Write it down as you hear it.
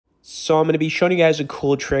So I'm going to be showing you guys a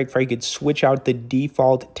cool trick where you could switch out the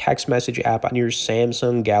default text message app on your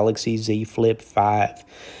Samsung Galaxy Z Flip 5.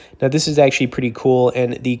 Now this is actually pretty cool,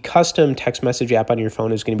 and the custom text message app on your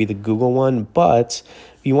phone is going to be the Google one, but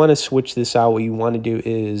if you want to switch this out, what you want to do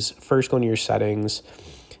is first go into your settings,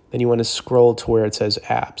 then you want to scroll to where it says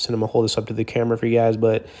apps, and I'm going to hold this up to the camera for you guys,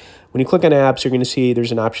 but when you click on apps, you're going to see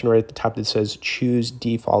there's an option right at the top that says choose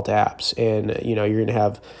default apps, and you're going to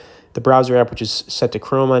have the browser app, which is set to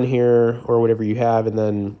Chrome on here or whatever you have. And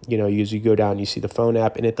then, as you go down, you see the phone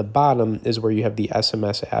app. And at the bottom is where you have the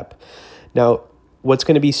SMS app. Now, what's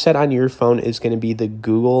going to be set on your phone is going to be the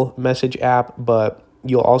Google Message app, but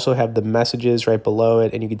you'll also have the messages right below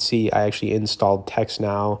it. And you can see I actually installed Text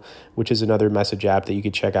Now, which is another message app that you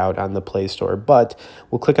could check out on the Play Store. But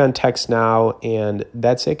we'll click on Text Now, and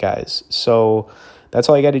that's it, guys. So that's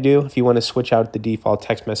all you got to do if you want to switch out the default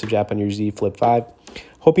text message app on your Z Flip 5.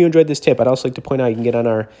 Hope you enjoyed this tip. I'd also like to point out you can get on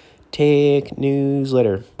our Tech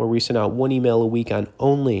newsletter where we send out one email a week on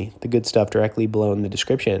only the good stuff directly below in the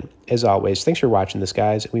description. As always, thanks for watching this,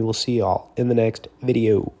 guys. We will see y'all in the next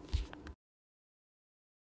video.